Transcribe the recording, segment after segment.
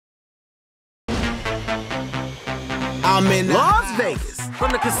I'm in Las Vegas.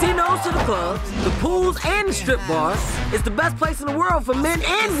 From the casinos to the clubs, the pools and the strip bars, it's the best place in the world for men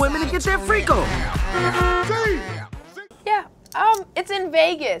and women to get their freak on. Yeah, it's in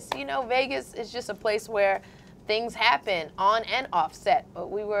Vegas. You know, Vegas is just a place where things happen on and off set. But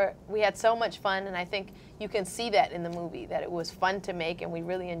we had so much fun, and I think you can see that in the movie, that it was fun to make and we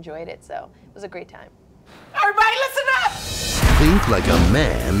really enjoyed it. So it was a great time. Everybody listen up! Think like a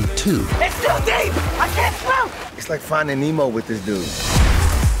man, too. It's too deep! I can't swim! It's like finding Nemo with this dude.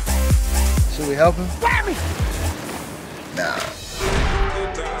 Should we help him? Grab me!